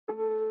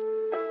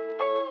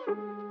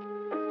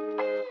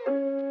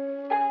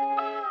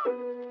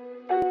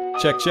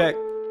Check, check.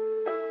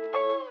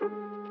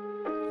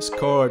 It's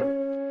Cord.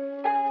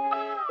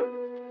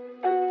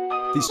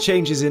 These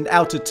changes in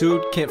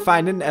altitude can't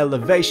find an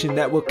elevation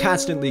that will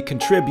constantly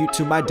contribute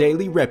to my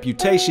daily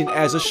reputation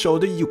as a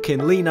shoulder you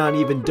can lean on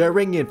even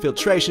during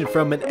infiltration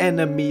from an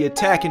enemy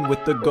attacking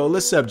with the goal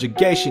of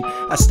subjugation.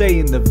 I stay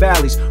in the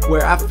valleys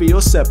where I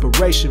feel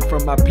separation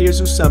from my peers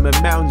who summon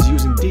mountains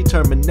using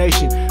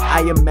determination.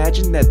 I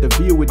imagine that the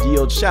view would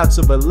yield shouts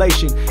of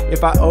elation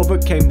if I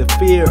overcame the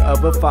fear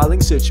of a falling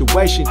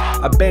situation.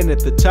 I've been at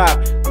the top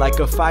like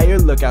a fire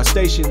lookout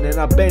station, and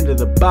I've been to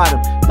the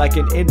bottom like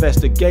an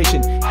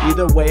investigation.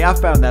 Either way, I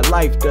found that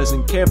life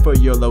doesn't care for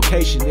your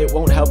location. It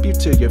won't help you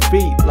to your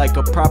feet like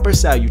a proper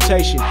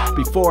salutation.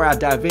 Before I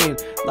dive in,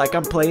 like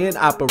I'm playing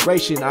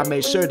Operation, I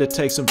made sure to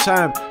take some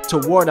time to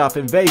ward off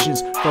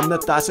invasions from the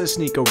thoughts that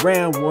sneak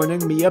around,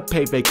 warning me of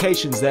paid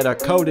vacations that are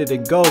coated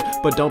in gold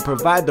but don't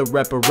provide the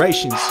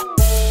reparations.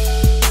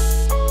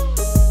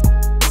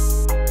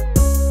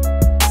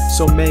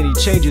 So many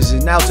changes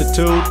in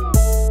altitude.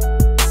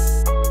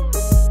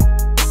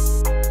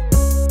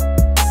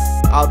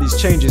 All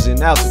these changes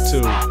in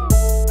altitude.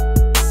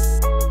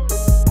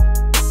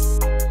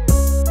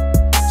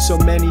 So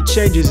many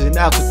changes in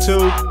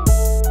altitude.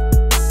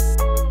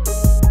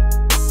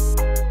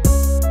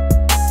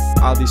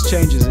 All these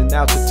changes in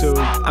altitude.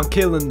 I'm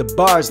killing the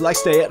bars like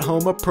stay at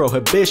home or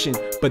prohibition,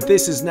 but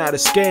this is not a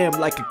scam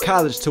like a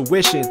college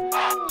tuition.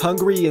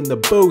 Hungry in the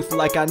booth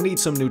like I need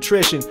some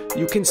nutrition.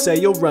 You can say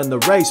you'll run the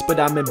race, but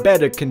I'm in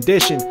better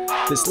condition.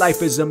 This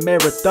life is a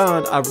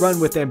marathon, I run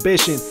with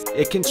ambition.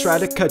 It can try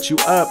to cut you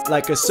up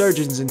like a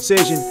surgeon's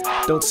incision.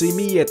 Don't see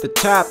me at the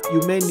top,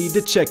 you may need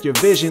to check your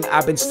vision.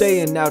 I've been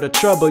staying out of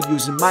trouble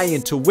using my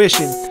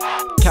intuition.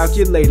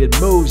 Calculated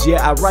moves,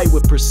 yeah, I write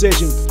with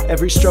precision.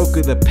 Every stroke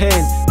of the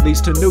pen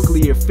leads to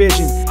nuclear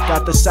fission.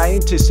 Got the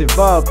scientists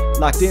involved,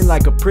 locked in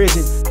like a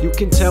prison. You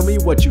can tell me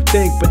what you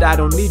think, but I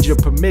don't need your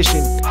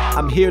permission.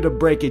 I'm here to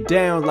break it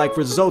down like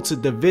results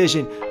of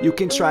division. You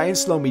can try and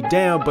slow me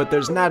down, but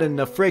there's not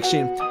enough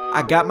friction.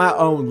 I got my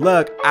own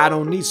luck, I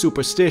don't need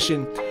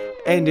superstition.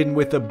 Ending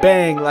with a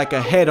bang like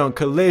a head-on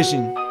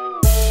collision.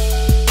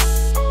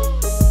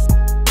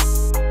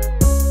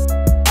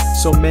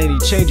 So many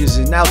changes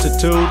in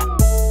altitude.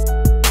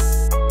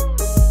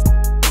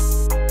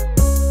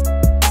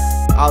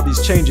 All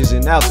these changes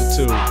in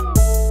altitude.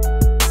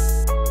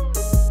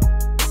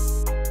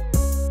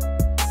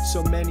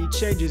 So many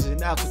changes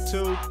in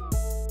altitude.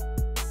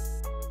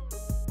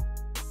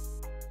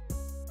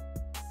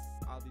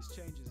 All these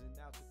changes in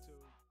altitude.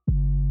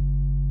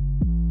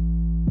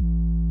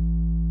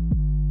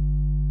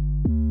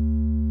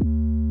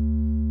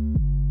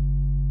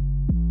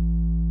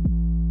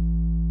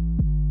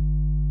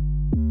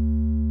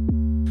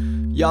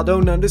 Y'all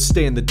don't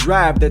understand the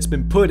drive that's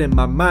been put in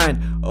my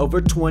mind. Over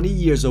 20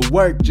 years of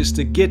work just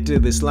to get to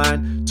this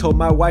line. Told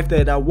my wife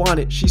that I want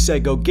it, she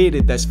said go get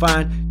it, that's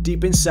fine.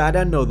 Deep inside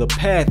I know the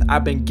path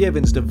I've been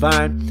given's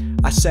divine.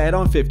 I sat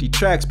on 50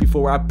 tracks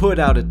before I put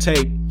out a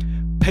tape.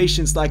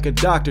 Patience like a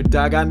doctor,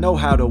 dog, I know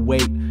how to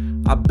wait.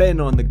 I've been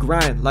on the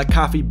grind like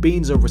coffee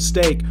beans or a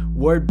steak.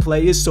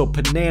 Wordplay is so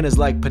bananas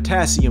like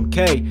potassium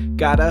K.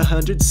 Got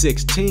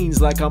 116s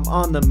like I'm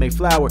on the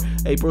Mayflower.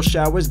 April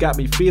showers got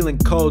me feeling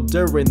cold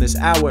during this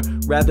hour.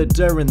 Rather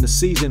during the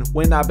season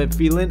when I've been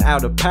feeling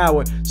out of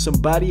power.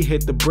 Somebody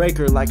hit the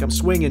breaker like I'm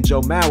swinging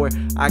Joe Mauer.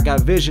 I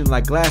got vision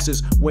like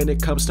glasses when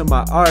it comes to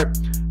my art.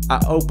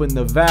 I open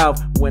the valve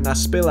when I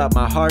spill out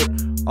my heart.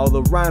 All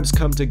the rhymes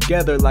come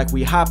together like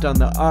we hopped on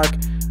the ark.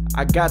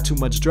 I got too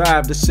much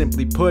drive to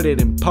simply put it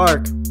in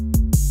park.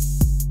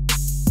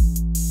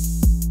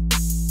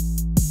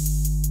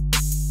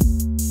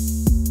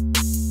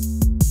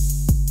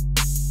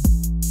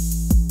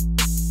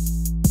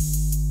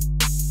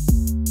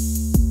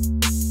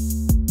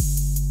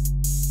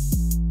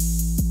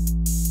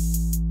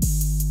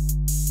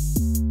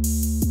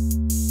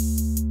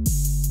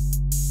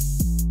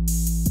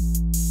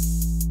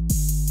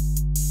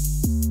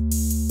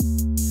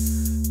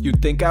 You'd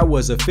think I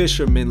was a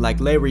fisherman like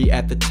Larry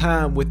at the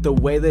time, with the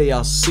way they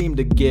all seem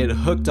to get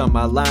hooked on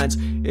my lines.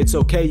 It's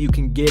okay, you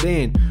can get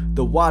in,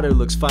 the water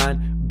looks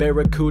fine.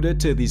 Barracuda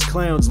to these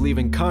clowns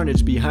leaving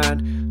carnage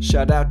behind.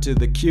 Shout out to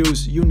the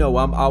Q's, you know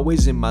I'm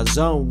always in my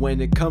zone.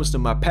 When it comes to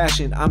my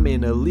passion, I'm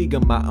in a league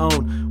of my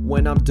own.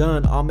 When I'm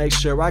done, I'll make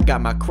sure I got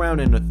my crown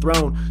and a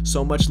throne.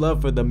 So much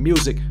love for the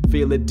music,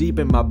 feel it deep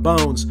in my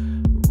bones.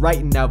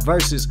 Writing out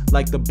verses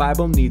like the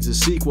Bible needs a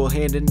sequel,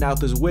 handing out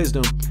this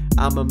wisdom.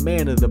 I'm a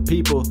man of the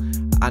people.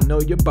 I know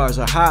your bars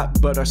are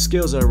hot, but our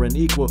skills are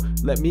unequal.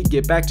 Let me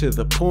get back to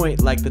the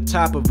point like the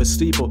top of a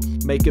steeple.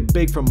 Make it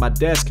big from my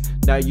desk,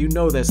 now you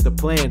know that's the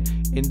plan.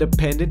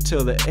 Independent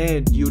till the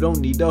end, you don't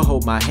need to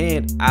hold my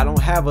hand. I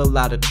don't have a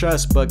lot of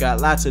trust, but got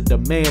lots of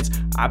demands.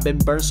 I've been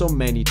burned so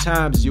many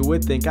times, you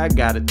would think I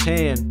got a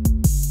tan.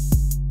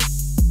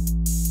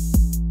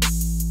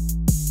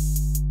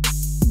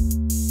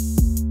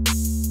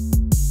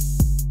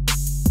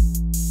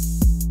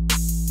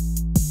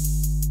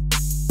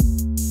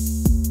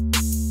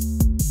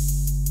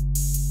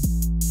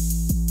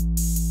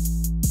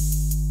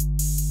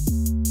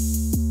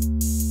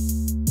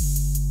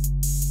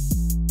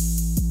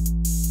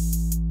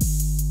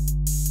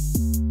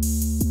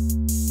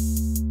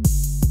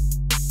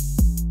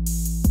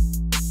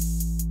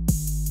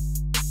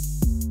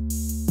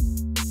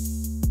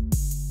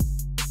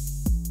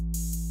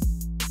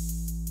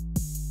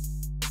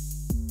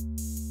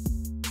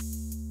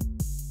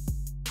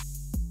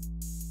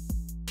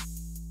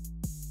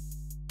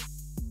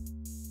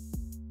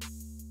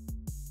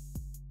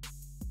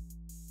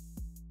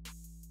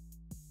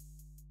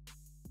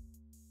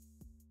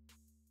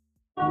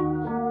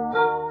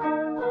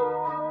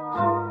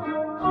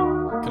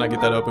 Can I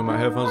get that up in my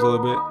headphones a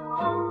little bit?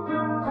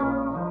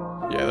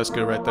 Yeah, that's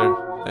good right there.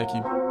 Thank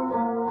you.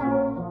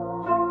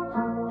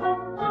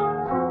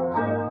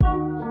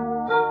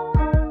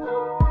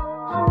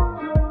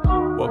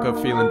 Woke up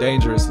feeling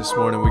dangerous this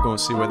morning. We're gonna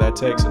see where that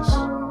takes us.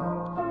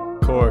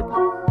 Cord.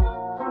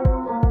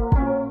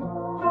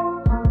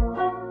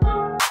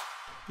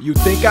 You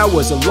think I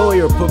was a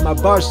lawyer, put my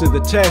bars to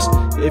the test.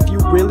 If you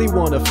really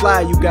wanna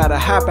fly, you gotta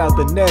hop out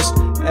the nest.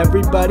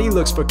 Everybody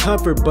looks for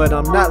comfort, but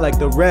I'm not like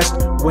the rest.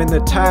 When the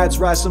tides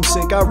rise, some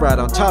sink, I ride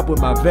on top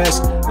with my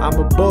vest. I'm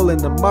a bull in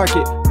the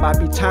market, might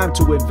be time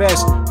to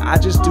invest. I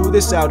just do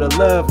this out of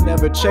love,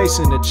 never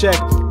chasing a check.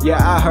 Yeah,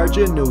 I heard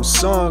your new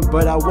song,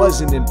 but I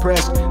wasn't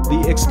impressed.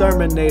 The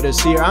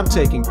exterminator's here, I'm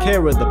taking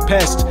care of the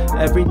pest.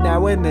 Every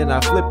now and then I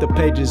flip the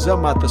pages of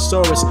my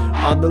thesaurus,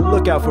 on the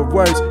lookout for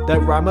words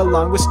that rhyme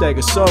along with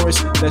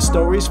stegosaurus. That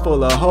story's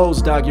full of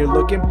holes, dog, you're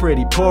looking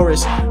pretty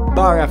porous.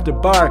 Bar after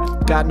bar,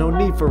 got no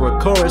need for a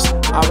chorus.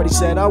 Already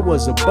said I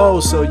was a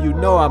bull, so you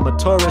know I'm a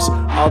Taurus.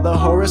 All the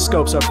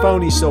horoscopes are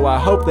phony, so I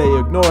hope they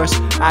ignore us.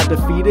 I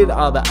defeated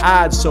all the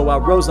odds, so I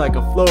rose like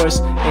a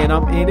florist. And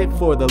I'm in it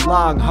for the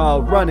long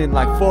haul, running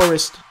like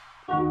Forrest.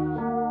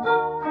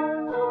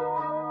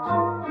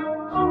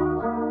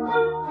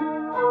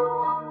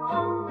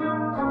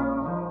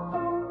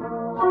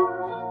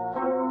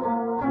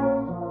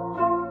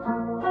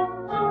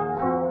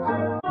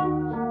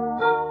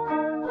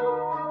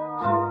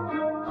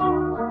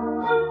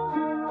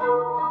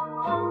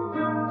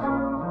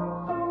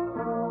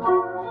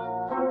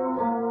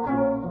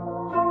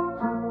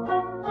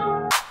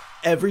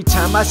 Every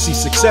time I see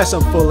success,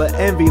 I'm full of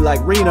envy like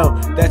Reno.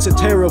 That's a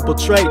terrible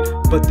trait,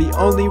 but the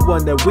only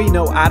one that we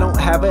know. I don't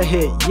have a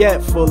hit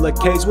yet, full of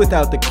K's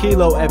without the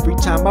kilo. Every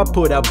time I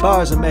put out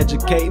bars, I'm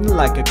educating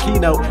like a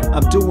keynote.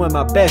 I'm doing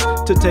my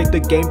best to take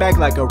the game back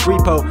like a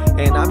repo,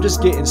 and I'm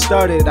just getting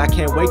started. I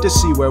can't wait to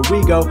see where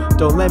we go.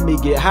 Don't let me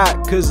get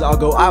hot, cause I'll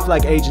go off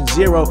like Agent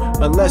Zero.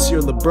 Unless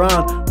you're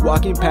LeBron,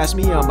 walking past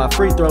me on my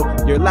free throw.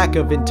 Your lack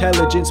of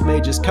intelligence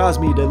may just cause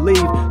me to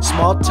leave.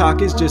 Small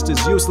talk is just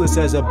as useless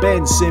as a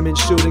Ben Simmons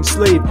shooting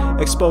sleeve.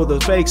 Expose the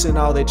fakes and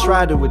all they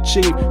try to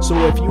achieve. So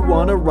if you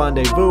want a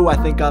rendezvous, I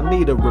think I'll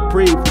need a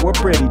reprieve. We're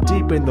pretty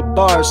deep in the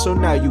bars, so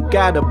now you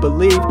gotta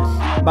believe.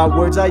 My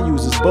words I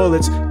use as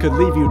bullets could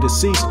leave you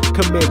deceased.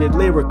 Committed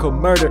lyrical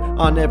murder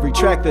on every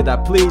track that I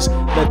please.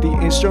 Let the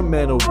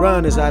instrumental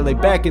run as I lay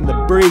back in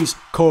the breeze.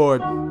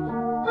 Cord.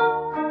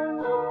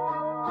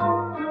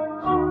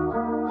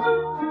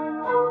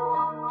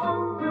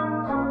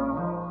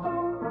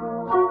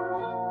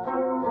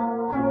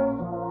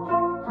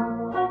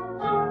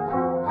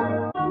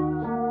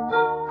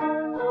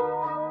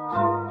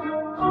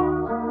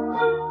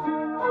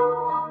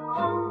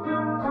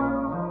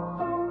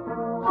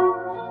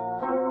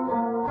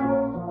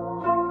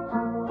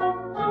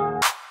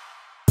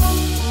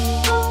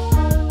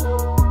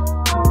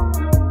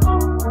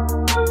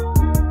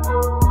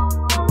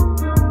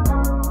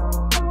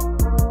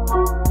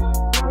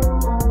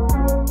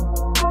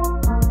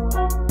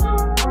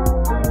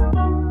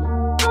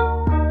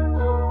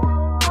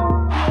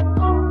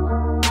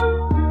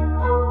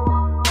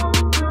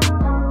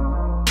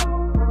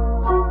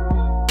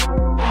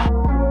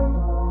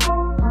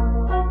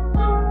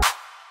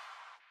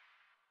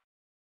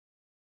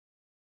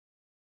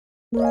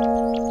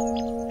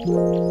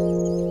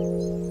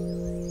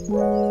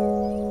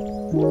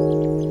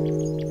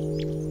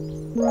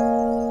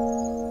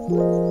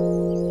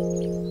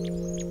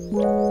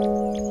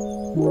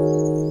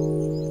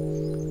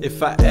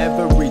 If I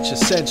ever reach a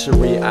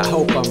century, I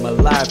hope I'm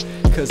alive,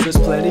 cause there's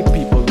plenty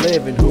people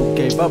living who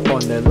gave up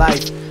on their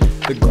life.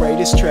 The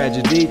greatest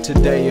tragedy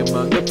today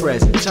among the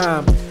present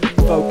time,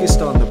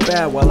 focused on the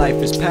bad while life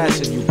is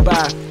passing you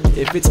by.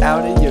 If it's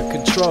out of your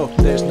control,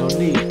 there's no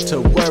need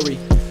to worry.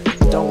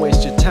 Don't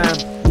waste your time,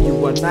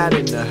 you are not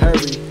in a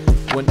hurry.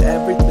 When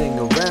everything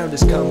around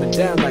is coming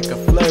down like a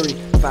flurry,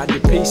 find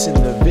your peace in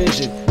the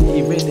vision,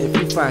 even if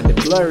you find it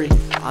blurry.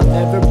 I'll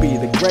never be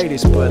the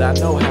greatest, but I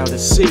know how to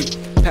see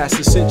past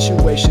the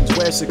situations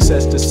where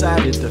success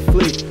decided to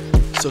flee.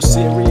 So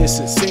serious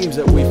it seems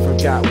that we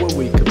forgot what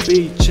we could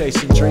be.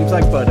 Chasing dreams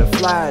like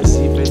butterflies,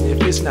 even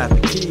if it's not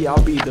the key.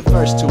 I'll be the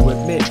first to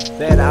admit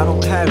that I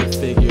don't have it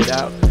figured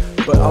out,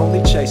 but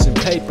only chasing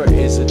paper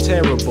is a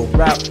terrible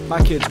route.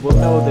 My kids will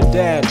know the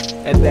dad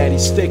and that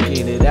he's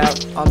sticking it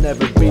out. I'll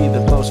never be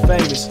the most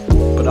famous,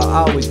 but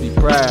I'll always be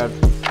proud.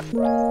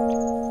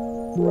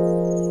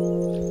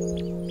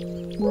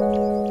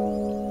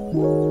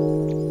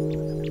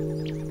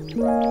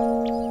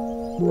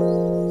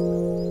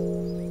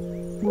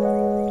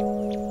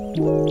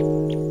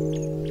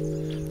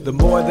 The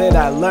more that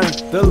I learn,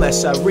 the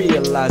less I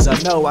realize. I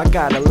know I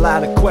got a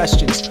lot of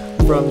questions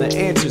from the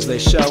answers they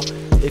show.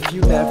 If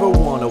you never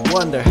wanna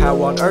wonder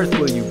how on earth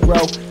will you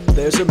grow,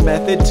 there's a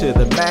method to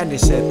the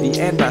madness at the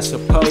end, I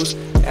suppose.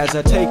 As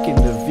I take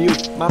into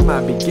view, my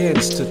mind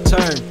begins to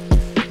turn.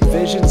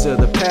 Visions of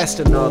the past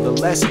and all the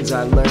lessons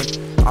I learned.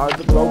 Are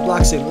the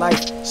roadblocks in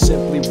life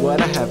simply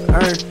what I have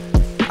earned?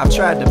 I've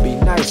tried to be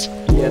nice,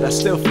 yet I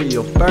still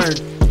feel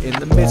burned. In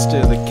the midst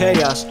of the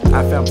chaos,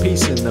 I found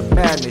peace in the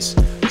madness.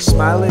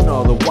 Smiling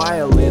all the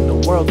while in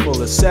a world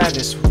full of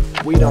sadness.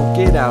 We don't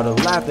get out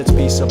alive, that's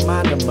peace of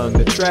mind among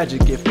the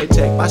tragic. If they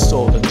take my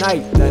soul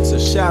tonight, that's a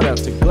shout out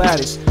to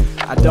Gladys.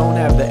 I don't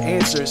have the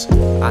answers,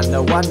 I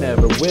know I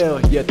never will,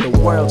 yet the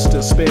world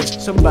still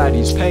spins,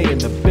 somebody's paying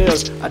the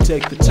bills. I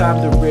take the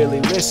time to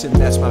really listen,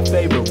 that's my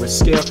favorite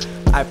skill.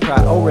 I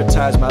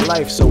prioritize my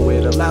life so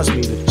it allows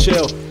me to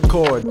chill.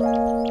 Chord.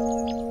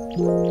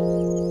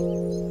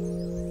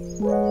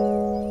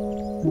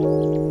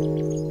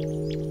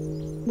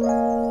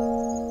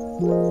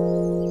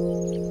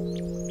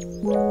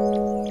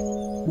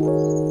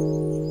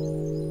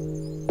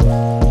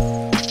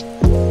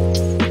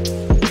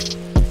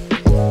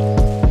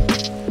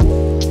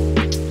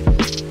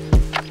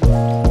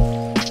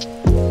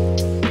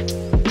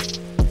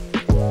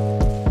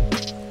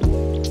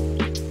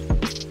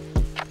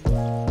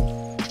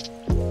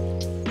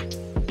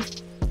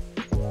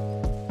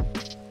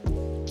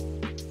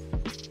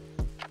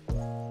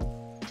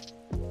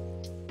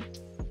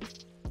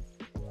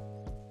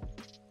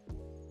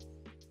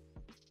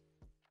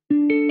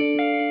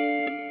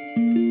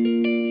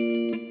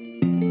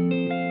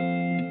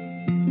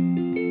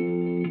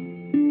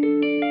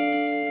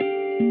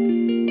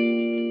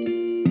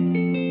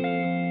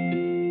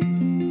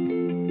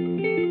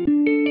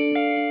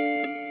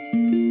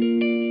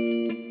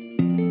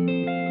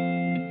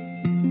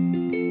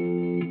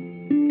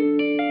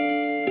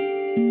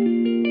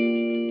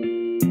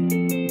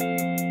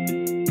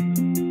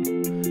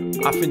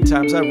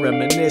 Oftentimes I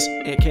reminisce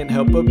and can't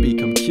help but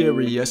become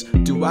curious.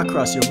 Do I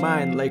cross your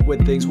mind like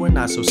when things were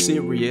not so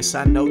serious?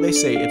 I know they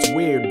say it's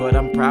weird, but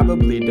I'm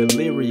probably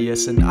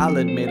delirious. And I'll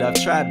admit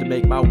I've tried to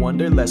make my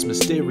wonder less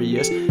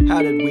mysterious.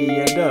 How did we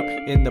end up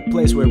in the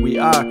place where we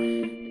are?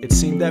 It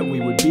seemed that we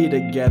would be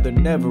together,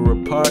 never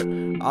apart.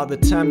 All the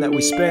time that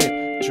we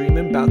spent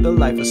dreaming about the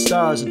life of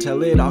stars,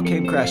 until it all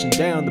came crashing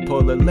down, the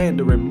polar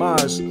lander and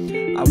Mars.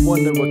 I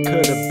wonder what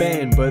could have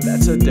been, but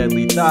that's a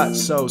deadly thought.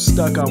 So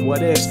stuck on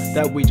what ifs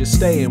that we just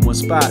stay in one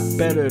spot.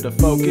 Better to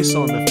focus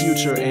on the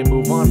future and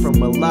move on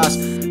from a loss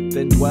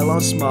than dwell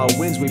on small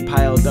wins we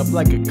piled up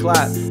like a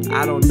clot.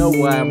 I don't know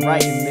why I'm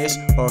writing this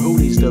or who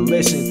needs to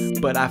listen,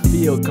 but I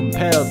feel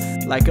compelled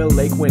like a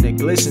lake when it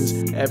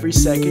glistens. Every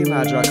second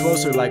I draw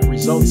closer like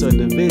results of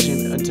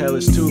division, until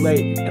it's too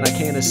late and I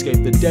can't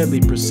escape the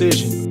deadly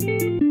precision.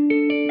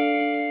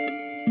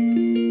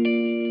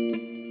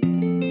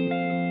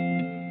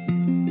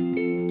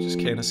 Just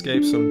can't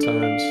escape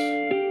sometimes.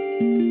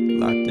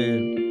 Locked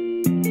in.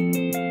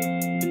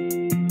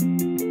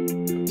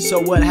 So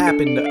what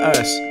happened to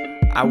us?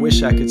 I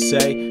wish I could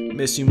say,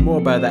 miss you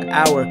more by the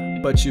hour,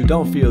 but you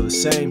don't feel the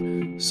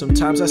same.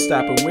 Sometimes I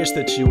stop and wish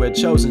that you had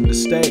chosen to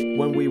stay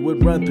when we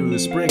would run through the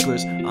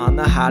sprinklers on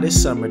the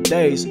hottest summer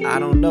days. I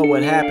don't know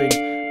what happened,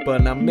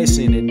 but I'm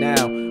missing it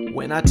now.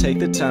 When I take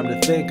the time to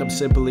think, I'm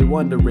simply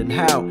wondering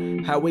how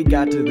we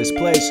got to this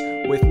place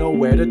with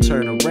nowhere to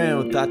turn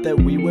around. Thought that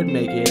we would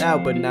make it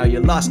out, but now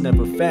you're lost,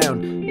 never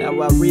found. Now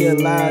I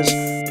realize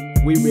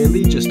we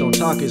really just don't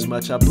talk as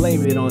much. I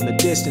blame it on the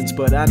distance,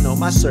 but I know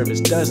my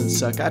service doesn't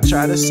suck. I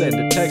try to send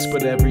a text,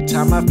 but every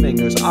time my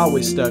finger's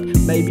always stuck.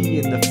 Maybe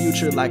in the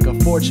future, like a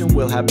fortune,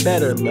 we'll have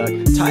better luck.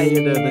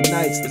 Tired of the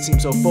nights that seem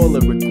so full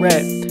of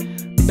regret,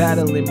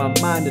 battling my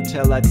mind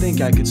until I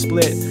think I could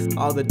split.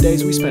 All the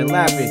days we spent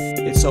laughing,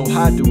 it's so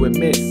hard to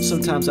admit.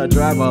 Sometimes I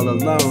drive all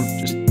alone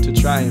just to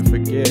try and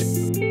forget.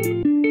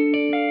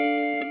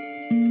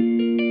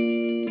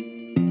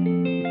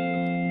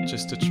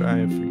 Just to try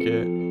and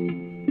forget.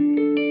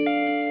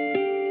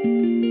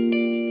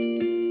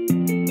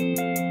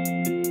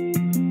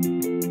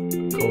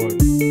 Chord.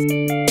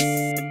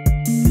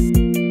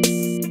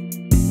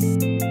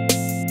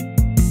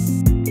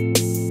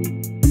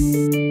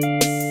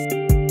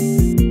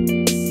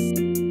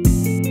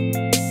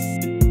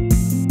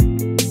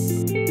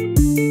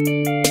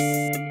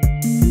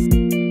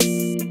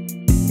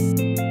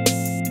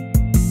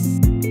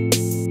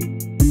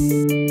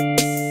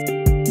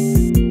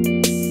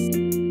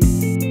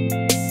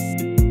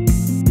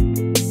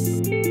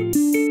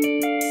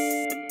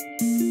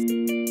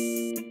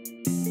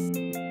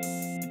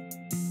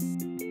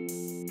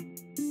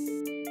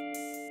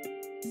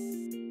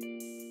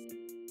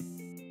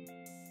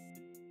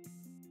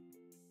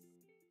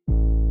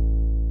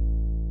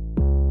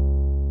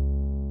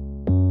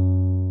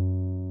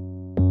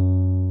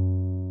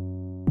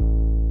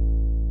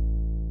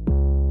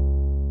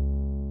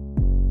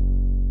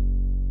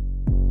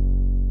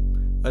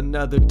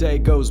 Another day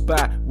goes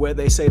by where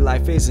they say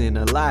life isn't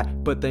a lie,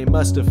 but they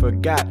must have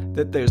forgot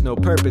that there's no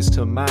purpose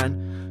to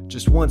mine.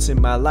 Just once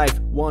in my life,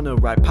 wanna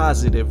write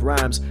positive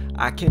rhymes.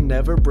 I can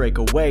never break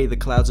away, the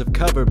clouds have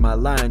covered my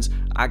lines.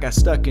 I got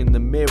stuck in the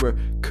mirror,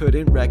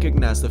 couldn't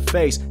recognize the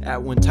face.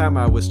 At one time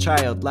I was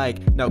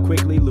childlike, now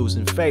quickly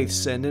losing faith.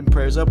 Sending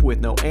prayers up with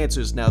no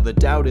answers, now the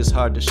doubt is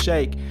hard to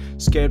shake.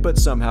 Scared but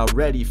somehow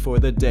ready for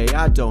the day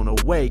I don't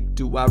awake.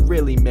 Do I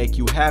really make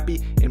you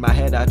happy? In my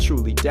head I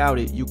truly doubt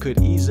it. You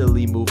could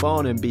easily move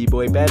on and be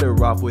way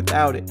better off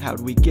without it.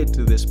 How'd we get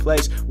to this place?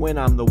 place when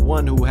I'm the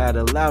one who had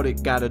allowed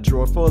it. Got a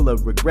drawer full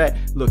of regret,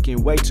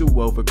 looking way too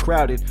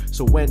overcrowded.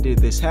 So when did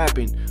this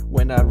happen?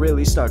 When I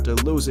really start to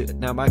lose it.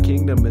 Now my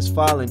kingdom is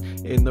falling,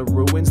 in the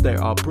ruins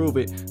there I'll prove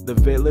it. The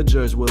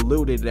villagers were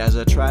looted as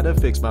I try to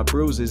fix my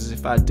bruises.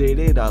 If I did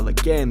it all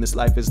again, this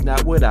life is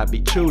not what I'd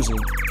be choosing.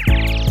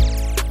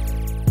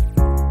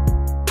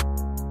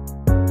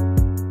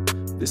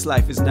 This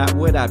life is not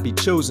what I'd be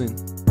choosing.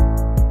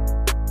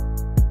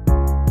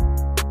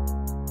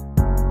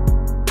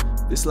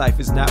 This life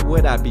is not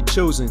what I'd be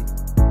choosing.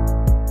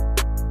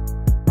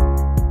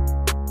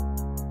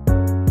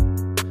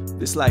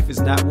 This life is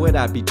not what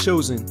I'd be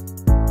choosing.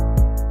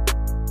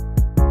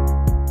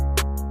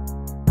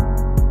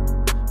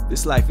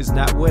 This life is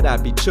not what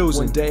I'd be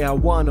choosing. One day I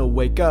wanna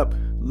wake up,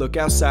 look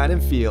outside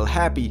and feel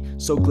happy.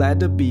 So glad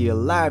to be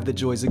alive, the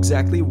joy's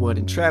exactly what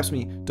entraps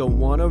me. Don't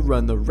wanna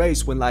run the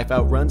race when life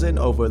outruns and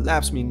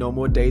overlaps me. No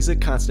more days of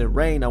constant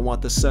rain, I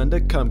want the sun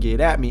to come get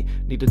at me.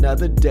 Need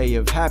another day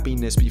of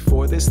happiness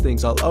before this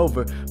thing's all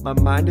over. My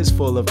mind is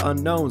full of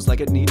unknowns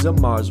like it needs a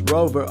Mars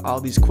rover.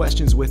 All these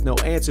questions with no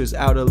answers,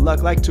 out of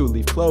luck like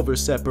two-leaf clover.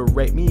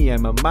 Separate me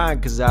and my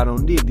mind cause I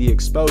don't need the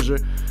exposure.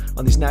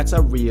 On these nights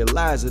I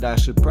realize that I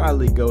should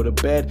probably go to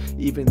bed.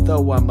 Even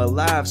though I'm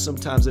alive,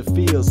 sometimes it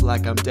feels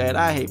like I'm dead.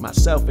 I hate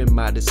myself and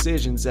my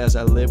decisions as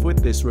I live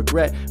with this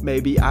regret.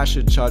 Maybe I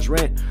should charge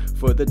rent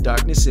for the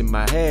darkness in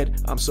my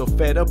head. I'm so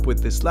fed up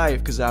with this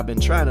life cause I've been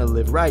trying to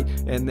live right.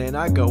 And then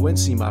I go and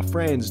see my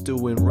friends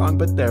doing wrong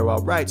but they're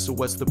alright. So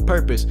what's the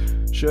purpose?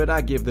 Should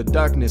I give the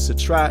darkness a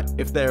try?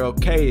 If they're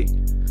okay,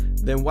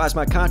 then why's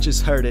my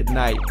conscience hurt at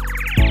night?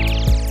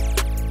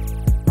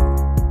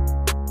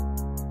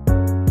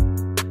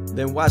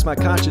 Then why's my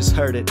conscience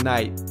hurt at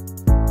night?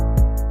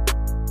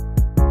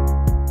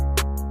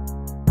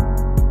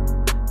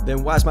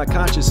 Then why's my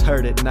conscience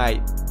hurt at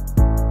night?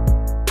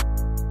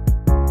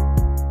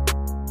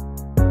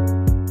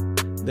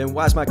 Then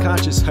why's my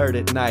conscience hurt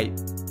at night?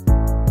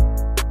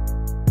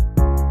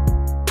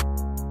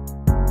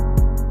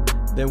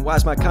 Then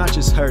why's my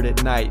conscience hurt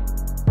at night?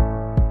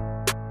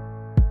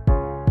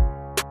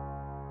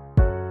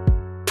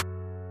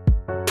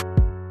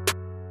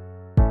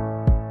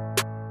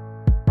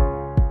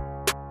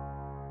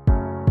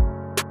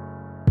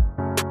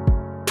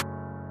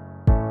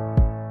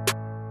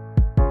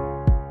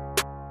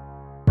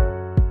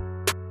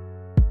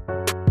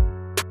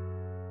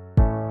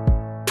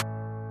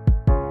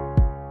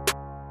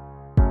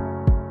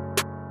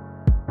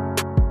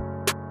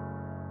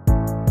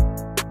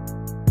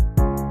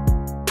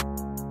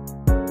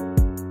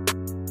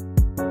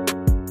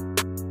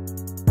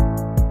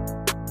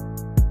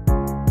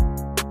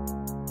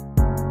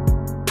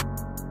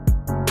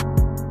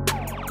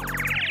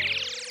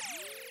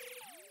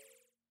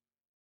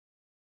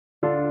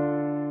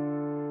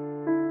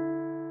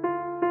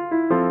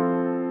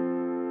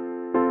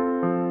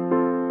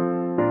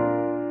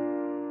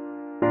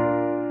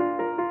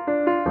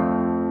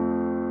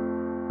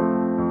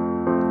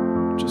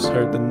 Just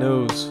heard the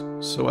news,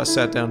 so I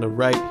sat down to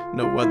write.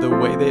 No other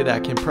way that I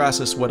can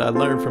process what I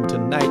learned from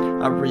tonight.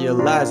 I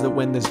realize that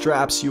when this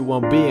drops, you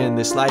won't be in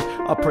this light.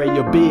 I'll pray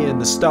you'll be in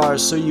the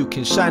stars so you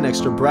can shine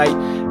extra bright.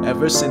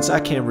 Ever since I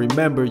can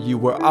remember, you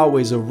were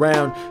always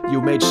around.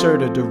 You made sure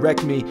to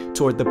direct me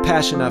toward the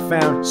passion I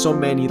found. So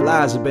many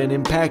lives have been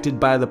impacted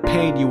by the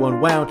pain you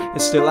unwound,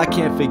 and still I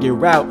can't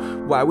figure out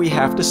why we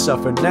have to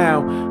suffer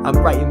now. I'm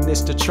writing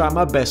this to try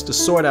my best to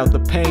sort out the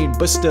pain,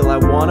 but still I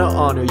wanna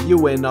honor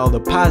you and all the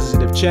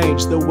positive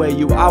change. The way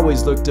you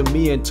always looked at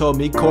me and told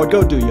me, Cord,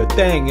 go do your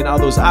thing, and all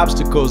those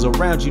obstacles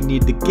around you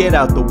need to get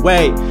out the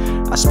way.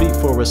 I speak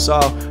for us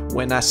all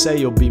when I say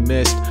you'll be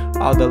missed.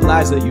 All the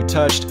lives that you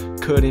touched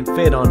couldn't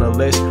fit on a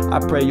list. I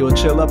pray you'll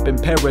chill up in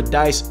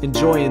paradise,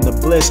 enjoying the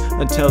bliss.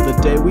 Until the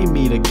day we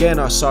meet again,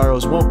 our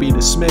sorrows won't be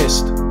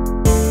dismissed.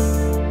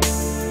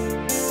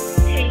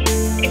 Hey,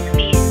 it's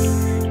me.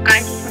 I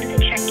just wanted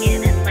to check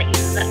in and let you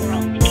know that we're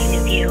all thinking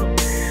of you.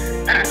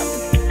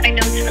 I know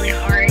it's really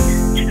hard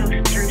to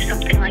go through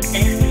something like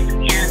this,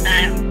 and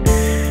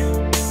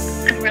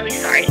I'm really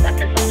sorry that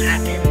this all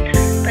happened.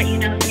 But you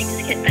know,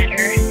 things get better,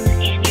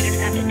 and you just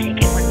have to take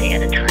it one day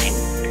at a time.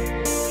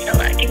 So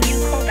give me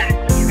a call back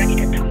when you're ready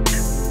to talk.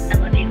 I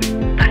love you.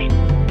 Bye.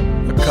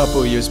 A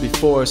couple years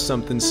before,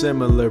 something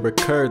similar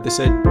occurred. They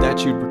said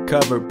that you'd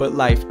recover, but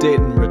life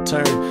didn't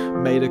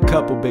return. Made a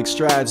couple big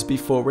strides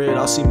before it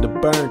all seemed to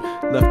burn.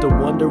 Left to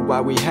wonder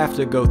why we have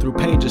to go through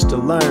pain just to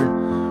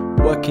learn.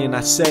 What can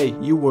I say?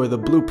 You were the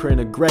blueprint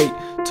of great.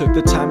 Took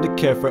the time to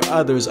care for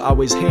others,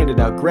 always handed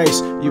out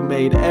grace. You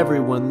made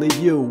everyone leave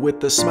you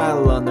with a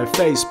smile on their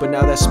face. But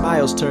now that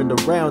smile's turned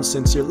around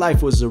since your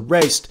life was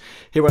erased.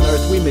 Here on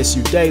earth we miss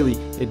you daily,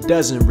 it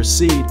doesn't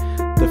recede.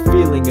 The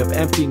feeling of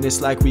emptiness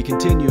like we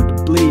continue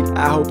to bleed.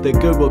 I hope that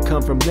good will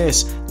come from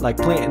this, like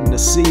planting a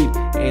seed.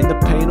 And the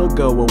pain will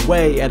go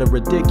away at a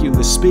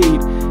ridiculous speed.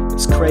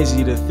 It's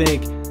crazy to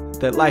think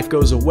that life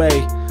goes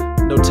away.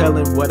 No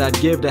telling what I'd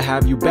give to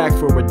have you back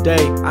for a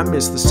day. I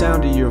miss the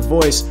sound of your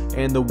voice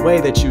and the way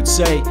that you'd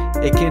say,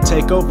 it can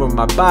take over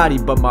my body,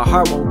 but my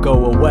heart won't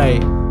go away.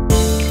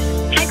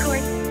 Hi,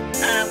 Cord.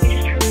 We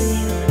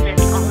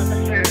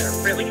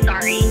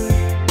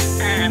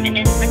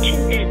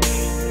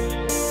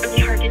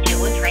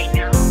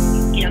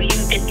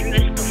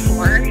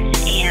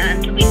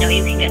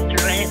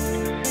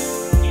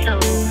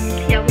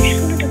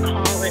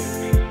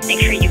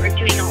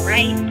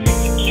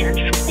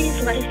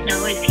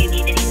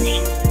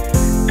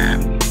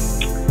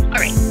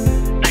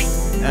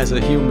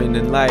as a human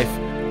in life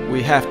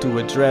we have to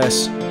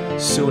address.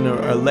 Sooner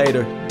or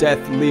later,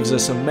 death leaves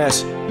us a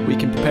mess. We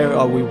can prepare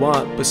all we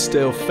want, but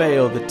still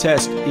fail the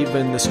test.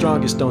 Even the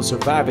strongest don't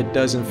survive, it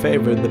doesn't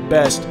favor the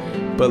best.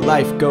 But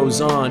life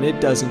goes on, it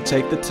doesn't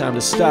take the time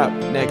to stop.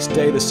 Next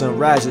day the sun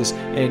rises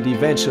and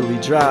eventually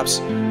drops.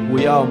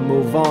 We all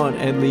move on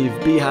and leave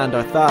behind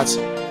our thoughts,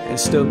 and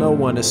still no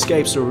one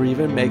escapes or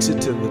even makes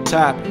it to the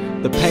top.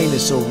 The pain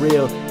is so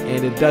real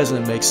and it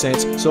doesn't make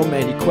sense. So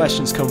many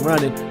questions come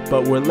running,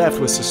 but we're left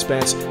with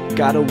suspense.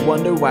 Gotta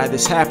wonder why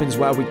this happens,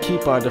 why we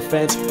keep our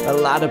defense. A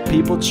lot of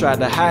people try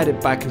to hide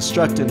it by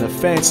constructing a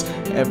fence.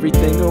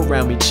 Everything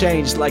around me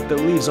changed like the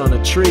leaves on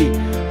a tree.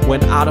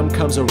 When autumn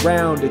comes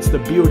around, it's the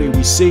beauty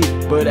we see.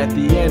 But at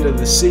the end of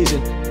the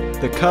season,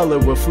 the color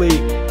will flee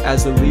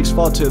as the leaves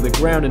fall to the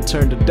ground and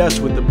turn to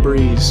dust with the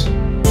breeze.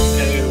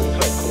 Hey,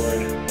 what's up,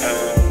 Cord?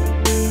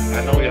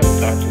 I know we haven't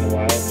talked in a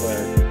while, but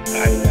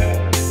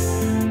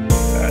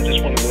I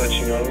just wanted to let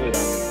you know that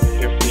I'm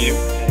here for you,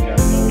 and I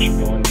know what you're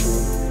going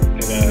through.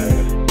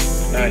 And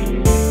it's not easy,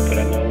 but I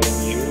know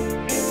you,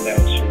 and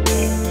that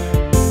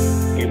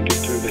you're gonna get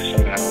through this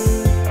somehow.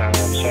 I'm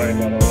sorry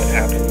about all that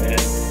happened, man.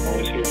 I'm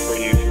always here for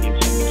you if you need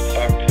someone to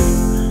talk to.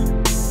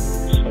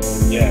 So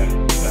yeah,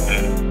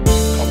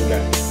 call me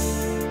back.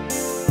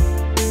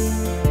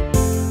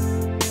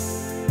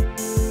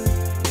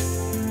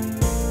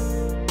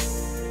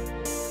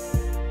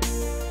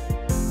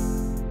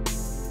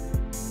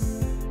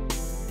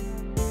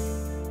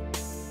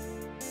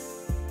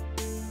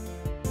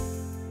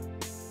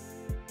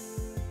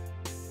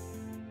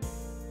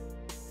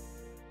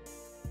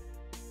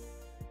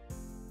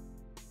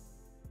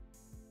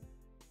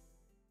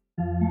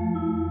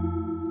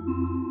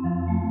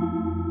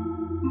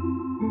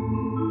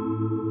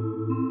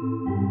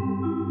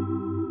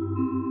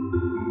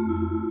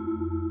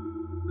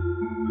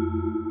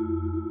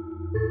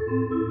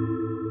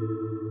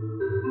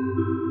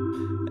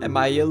 Am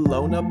I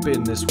alone up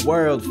in this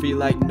world? Feel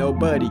like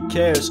nobody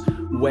cares.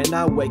 When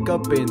I wake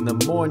up in the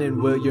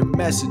morning, will your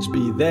message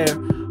be there?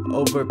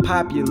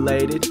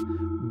 Overpopulated,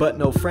 but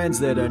no friends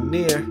that are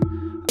near.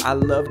 I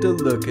love to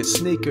look at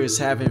sneakers,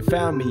 haven't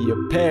found me a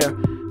pair.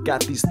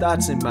 Got these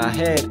thoughts in my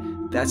head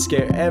that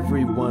scare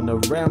everyone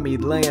around me,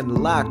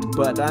 landlocked,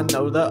 but I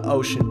know the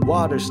ocean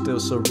water still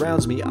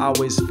surrounds me.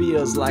 Always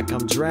feels like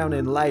I'm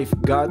drowning,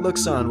 lifeguard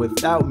looks on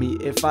without me.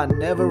 If I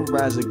never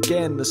rise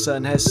again, the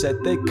sun has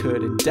set, they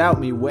couldn't doubt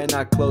me. When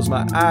I close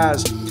my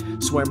eyes,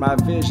 swear my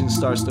vision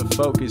starts to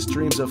focus.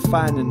 Dreams of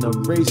finding a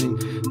reason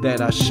that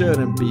I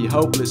shouldn't be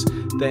hopeless.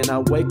 Then I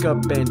wake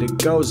up and it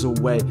goes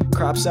away.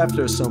 Crops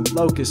after some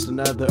locust,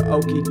 another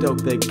okie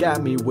doke that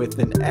got me with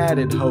an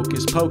added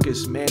hocus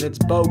pocus. Man, it's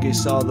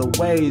bogus all the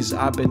ways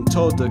I've been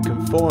told to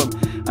conform.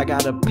 I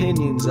got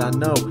opinions I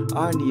know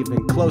aren't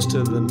even close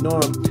to the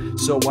norm.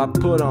 So I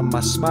put on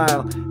my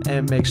smile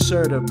and make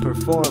sure to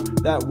perform.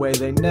 That way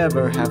they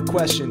never have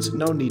questions,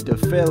 no need to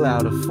fill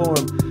out a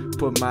form.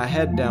 Put my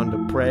head down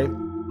to pray,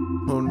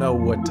 don't know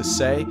what to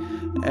say.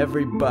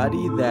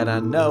 Everybody that I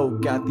know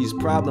got these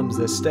problems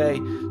that stay.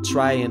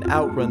 Try and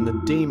outrun the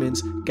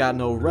demons, got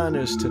no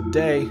runners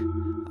today.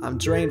 I'm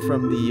drained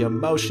from the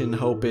emotion,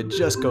 hope it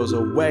just goes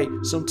away.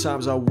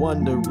 Sometimes I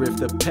wonder if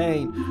the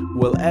pain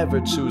will ever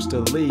choose to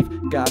leave.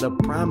 Got a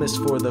promise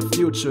for the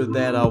future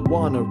that I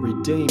wanna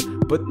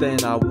redeem, but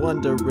then I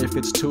wonder if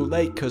it's too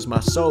late cause my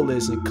soul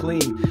isn't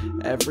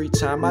clean. Every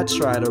time I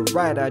try to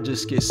write, I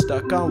just get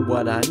stuck on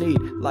what I need.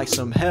 Like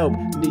some help,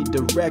 need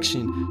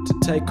direction to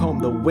take home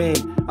the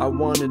win. I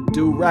wanna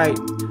do right,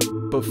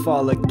 but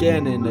fall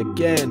again and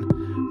again.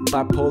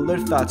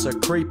 Bipolar thoughts are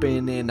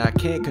creeping and I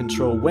can't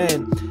control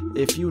when.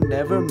 If you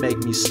never make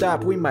me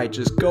stop, we might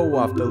just go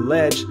off the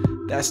ledge.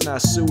 That's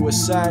not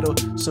suicidal,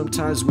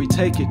 sometimes we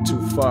take it too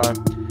far.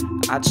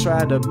 I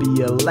try to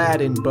be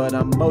Aladdin, but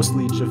I'm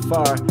mostly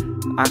Jafar.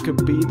 I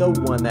could be the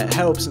one that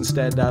helps,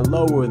 instead I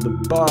lower the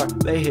bar.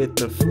 They hit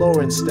the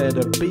floor instead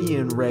of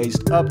being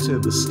raised up to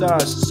the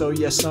stars. So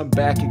yes, I'm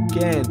back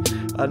again,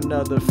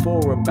 another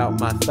 4 about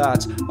my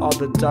thoughts. All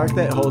the dark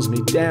that holds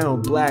me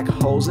down, black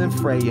holes and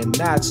fraying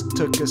knots.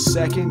 Took a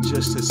second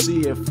just to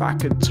see if I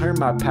could turn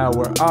my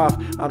power off.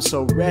 I'm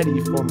so ready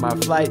for my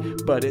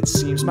flight, but it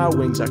seems my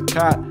wings are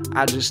caught.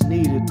 I just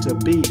needed to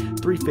be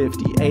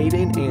 3:58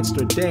 in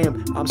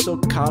Amsterdam. I'm so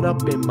caught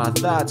up in my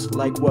thoughts,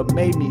 like what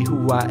made me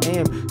who I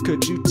am.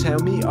 Could you tell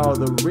me all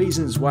the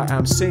reasons why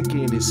I'm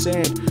sinking in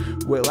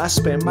sand? Will I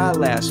spend my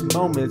last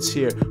moments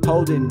here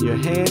holding your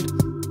hand?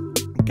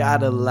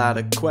 Got a lot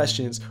of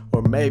questions,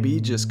 or maybe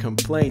just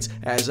complaints.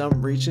 As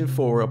I'm reaching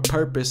for a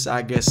purpose,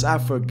 I guess I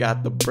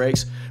forgot the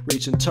brakes.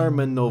 Reaching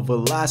terminal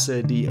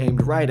velocity,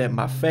 aimed right at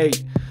my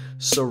fate.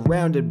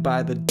 Surrounded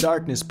by the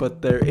darkness,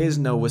 but there is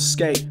no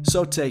escape.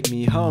 So take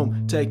me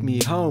home,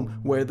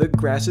 where the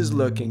grass is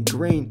looking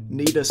green.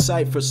 Need a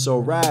sight for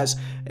sore eyes,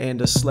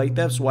 and a slate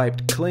that's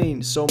wiped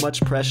clean. So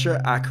much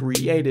pressure I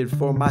created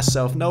for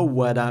myself, know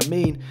what I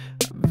mean.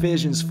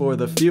 Visions for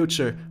the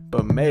future,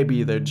 but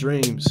maybe they're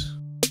dreams.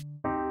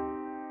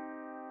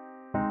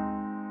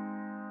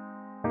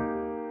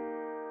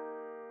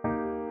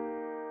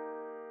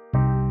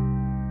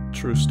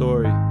 True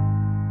story.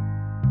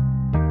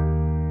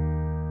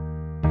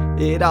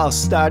 It all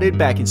started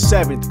back in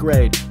 7th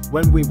grade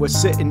when we were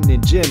sitting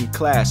in gym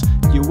class.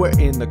 You were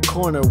in the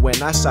corner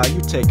when I saw you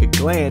take a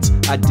glance.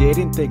 I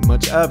didn't think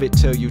much of it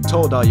till you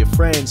told all your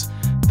friends.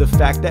 The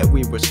fact that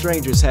we were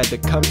strangers had to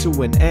come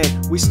to an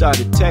end. We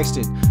started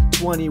texting,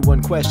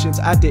 21 questions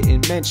I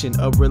didn't mention.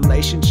 A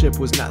relationship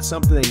was not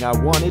something I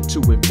wanted to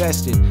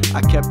invest in. I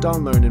kept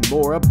on learning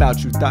more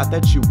about you, thought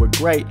that you were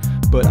great,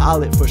 but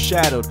all it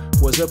foreshadowed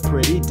was a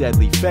pretty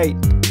deadly fate.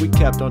 We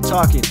kept on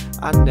talking,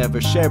 I never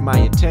shared my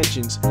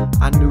intentions.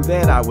 I knew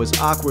that I was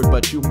awkward,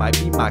 but you might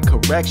be my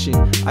correction.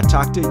 I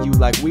talked to you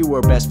like we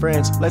were best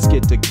friends, let's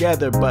get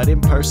together. But in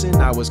person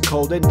I was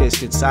cold and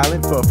distant,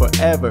 silent for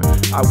forever.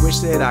 I wish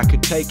that I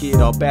could take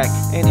it all back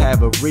and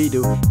have a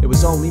redo. It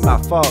was only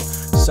my fault,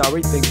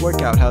 sorry things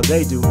work out how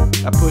they do.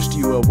 I pushed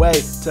you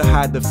away to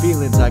hide the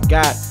feelings I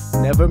got.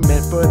 Never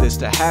meant for this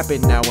to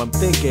happen, now I'm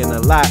thinking a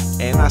lot.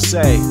 And I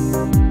say,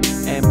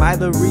 am I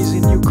the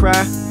reason you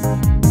cry?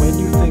 When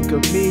you think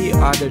of me,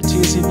 are there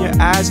tears in your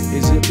eyes?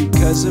 Is it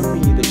because of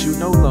me that you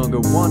no longer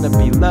wanna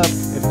be loved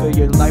and fill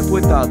your life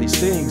with all these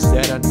things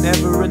that are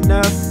never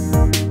enough?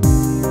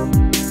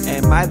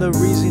 Am I the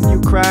reason you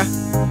cry?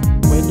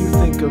 When you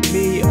think of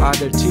me, are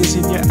there tears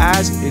in your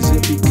eyes? Is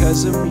it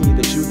because of me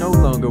that you no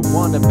longer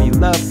wanna be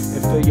loved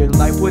and fill your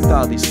life with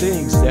all these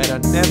things that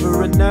are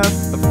never enough?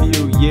 A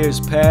few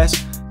years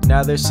pass,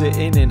 now they're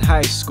sitting in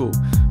high school.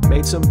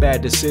 Made some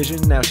bad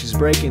decision, now she's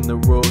breaking the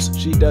rules.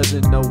 She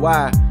doesn't know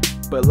why,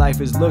 but life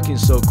is looking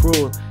so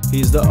cruel.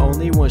 He's the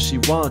only one she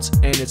wants,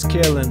 and it's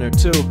killing her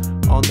too.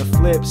 On the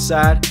flip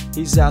side,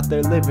 he's out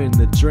there living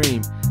the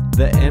dream,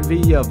 the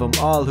envy of them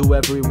all, who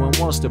everyone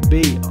wants to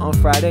be. On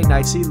Friday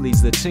nights he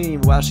leads the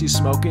team while she's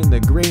smoking the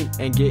green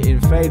and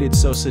getting faded,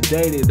 so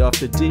sedated off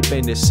the deep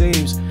end it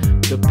seems.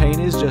 The pain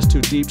is just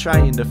too deep,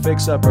 trying to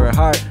fix up her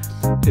heart.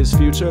 His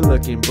future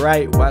looking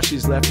bright while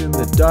she's left in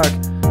the dark.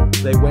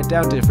 They went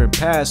down different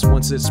paths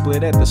once it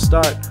split at the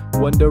start,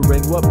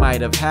 wondering what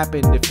might have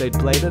happened if they'd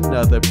played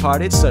another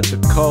part. It's such a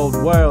cold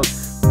world,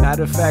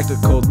 matter of fact a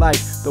cold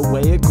life. The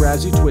way it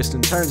grabs you, twists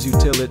and turns you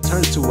till it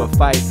turns to a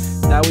fight.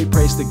 Now we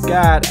praise to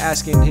God,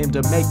 asking him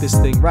to make this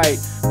thing right,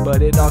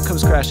 but it all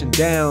comes crashing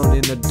down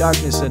in the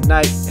darkness at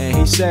night. And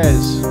he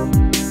says,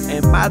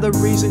 am I the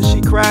reason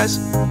she cries?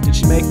 Did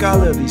she make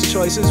all of these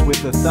choices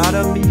with the thought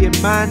of me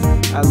in mind?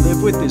 I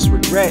live with this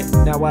regret,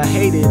 now I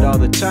hate it all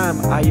the time.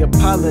 I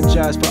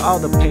apologize for all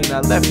the pain I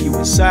left you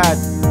inside.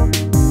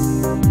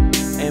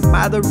 Am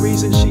I the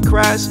reason she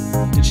cries?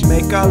 Did she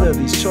make all of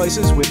these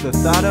choices with the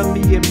thought of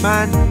me in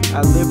mind?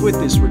 I live with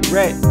this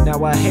regret,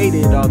 now I hate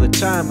it all the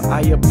time.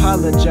 I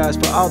apologize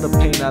for all the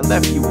pain I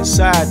left you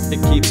inside.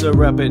 It keeps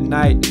her up at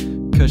night,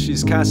 cause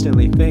she's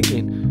constantly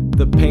thinking,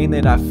 the pain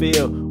that I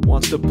feel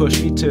wants to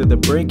push me to the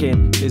brink.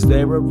 And is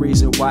there a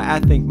reason why I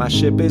think my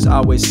ship is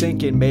always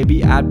sinking?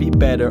 Maybe I'd be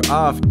better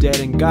off dead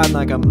and gone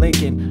like I'm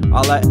Lincoln.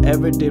 All I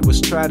ever did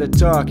was try to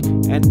talk,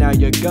 and now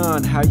you're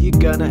gone. How you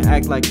gonna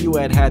act like you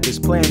had this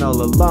plan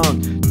all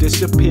along?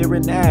 Disappear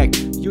and act,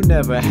 you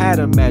never had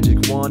a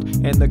magic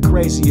wand. And the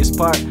craziest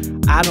part,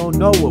 I don't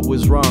know what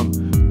was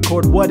wrong.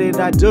 Cord, what did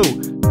I do?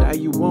 Now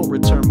you won't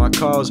return my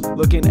calls.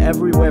 Looking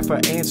everywhere for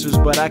answers,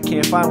 but I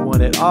can't find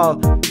one at all.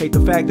 Hate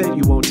the fact that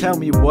you won't tell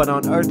me what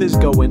on earth is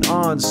going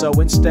on, so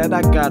instead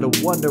I gotta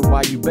wonder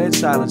why you've been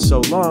silent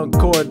so long.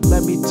 Cord,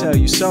 let me tell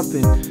you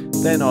something,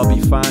 then I'll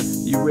be fine.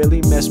 You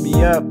really messed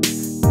me up,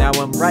 now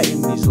I'm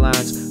writing these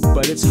lines,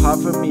 but it's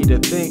hard for me to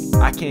think,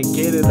 I can't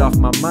get it off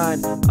my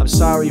mind. I'm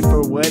sorry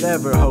for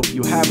whatever, hope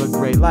you have a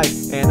great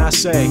life. And I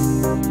say,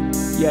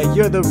 yeah,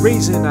 you're the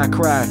reason I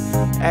cry.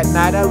 At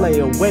night I lay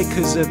awake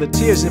cause of the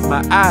tears in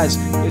my eyes.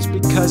 It's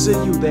because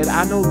of you that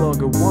I no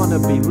longer wanna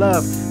be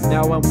loved.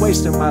 Now I'm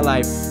wasting my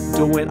life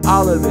doing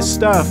all of this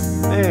stuff,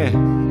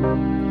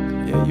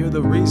 man. Yeah, you're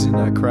the reason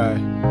I cry.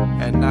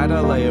 At night I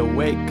lay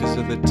awake cause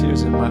of the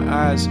tears in my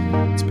eyes.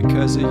 It's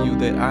because of you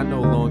that I no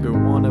longer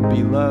wanna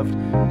be loved.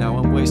 Now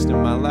I'm wasting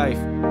my life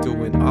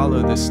doing all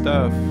of this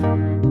stuff.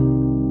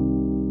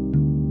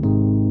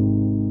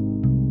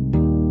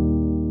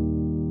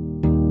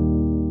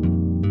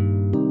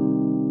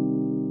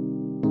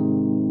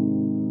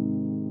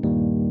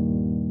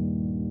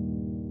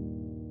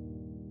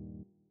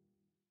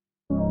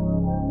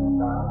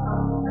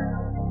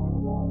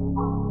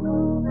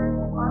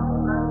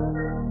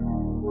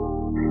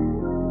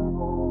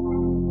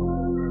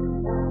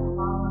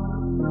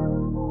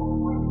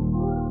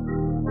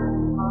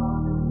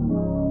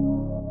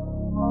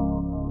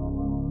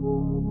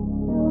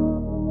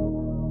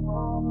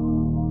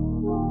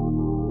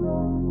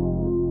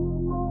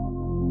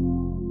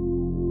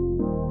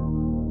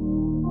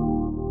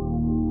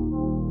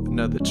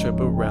 Another trip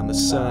around the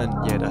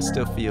sun, yet I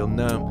still feel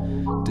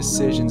numb.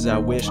 Decisions I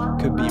wish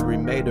could be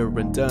remade or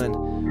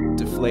undone.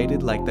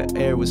 Deflated like the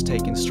air was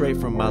taken straight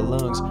from my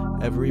lungs.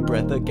 Every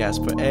breath a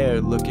gasp for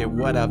air, look at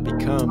what I've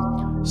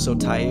become. So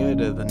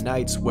tired of the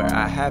nights where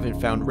I haven't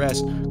found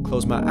rest.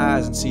 Close my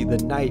eyes and see the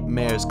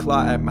nightmares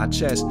claw at my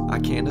chest. I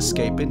can't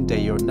escape in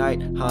day or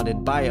night,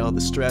 haunted by all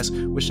the stress.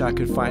 Wish I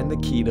could find the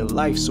key to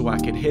life so I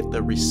could hit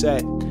the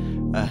reset.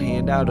 A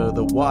hand out of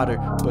the water,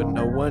 but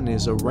no one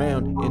is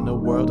around. In a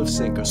world of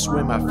sink or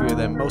swim, I fear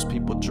that most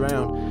people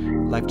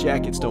drown. Life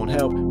jackets don't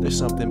help, there's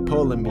something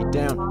pulling me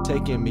down,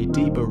 taking me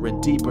deeper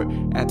and deeper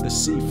at the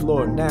sea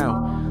floor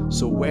now.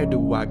 So where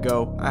do I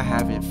go? I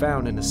haven't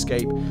found an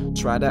escape.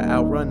 Try to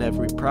outrun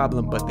every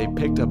problem, but they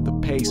picked up the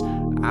pace.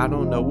 I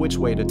don't know which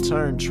way to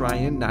turn,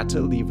 trying not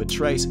to leave a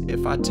trace.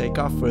 If I take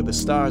off for the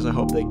stars, I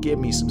hope they give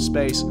me some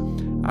space.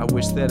 I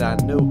wish that I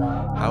knew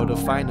how to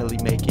finally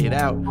make it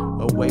out,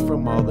 away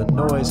from all the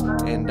noise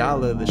and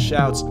all of the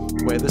shouts,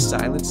 where the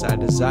silence I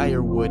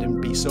desire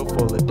wouldn't be so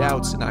full of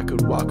doubts, and I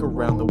could walk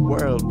around the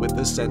world with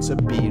a sense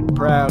of being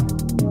proud.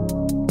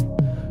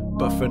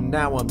 But for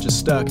now I'm just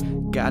stuck,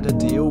 gotta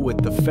deal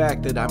with the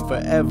fact that I'm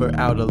forever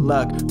out of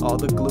luck. All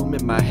the gloom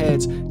in my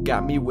head's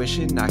got me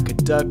wishing I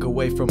could duck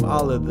away from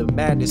all of the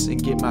madness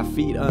and get my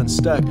feet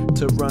unstuck,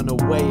 to run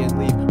away and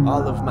leave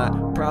all of my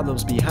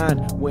problems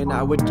behind, when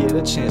I would get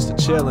a chance to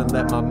chill and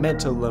let my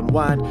mental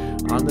unwind.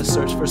 On the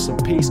search for some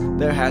peace,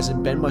 there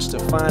hasn't been much to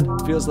find.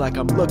 Feels like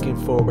I'm looking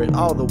for it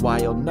all the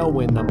while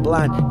knowing I'm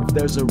blind. If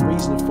there's a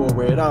reason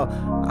for it all,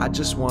 I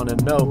just wanna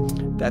know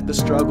that the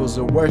struggles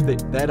are worth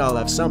it, that I'll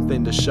have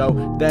something to show,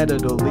 that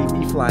it'll leave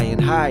me flying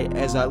high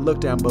as I look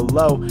down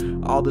below.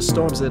 All the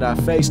storms that I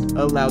faced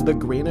allowed the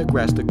greener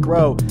grass to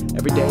grow.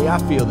 Every day I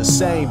feel the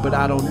same, but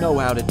I don't know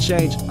how to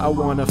change. I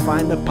wanna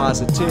find the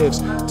positives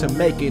to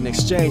make an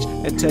exchange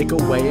and take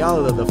away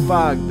all of the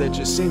fog that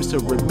just seems to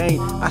remain.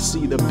 I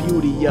see the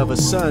beauty of a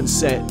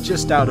sunset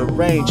just out of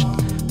range.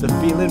 The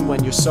feeling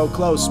when you're so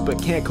close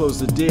but can't close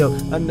the deal.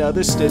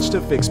 Another stitch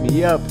to fix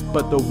me up,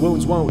 but the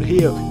wounds won't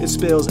heal. It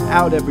spills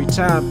out every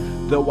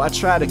time, though I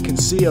try to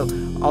conceal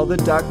all the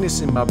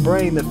darkness in my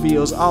brain that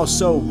feels all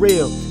so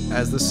real.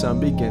 As the sun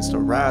begins to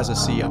rise, I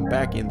see I'm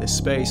back in this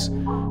space.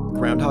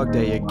 Groundhog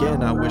Day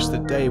again, I wish the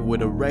day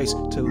would erase,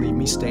 to leave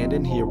me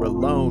standing here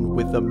alone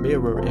with a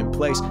mirror in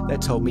place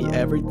that told me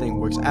everything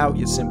works out,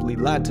 yet simply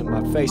lied to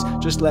my face.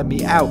 Just let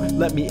me out,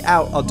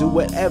 I'll do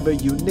whatever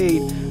you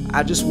need.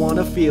 I just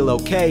wanna feel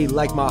okay,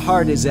 like my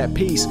heart is at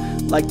peace,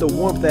 like the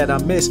warmth that I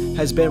miss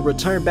has been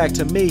returned back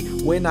to me,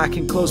 when I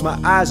can close my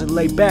eyes and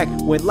lay back,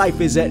 when life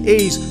is at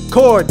ease.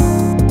 Cord.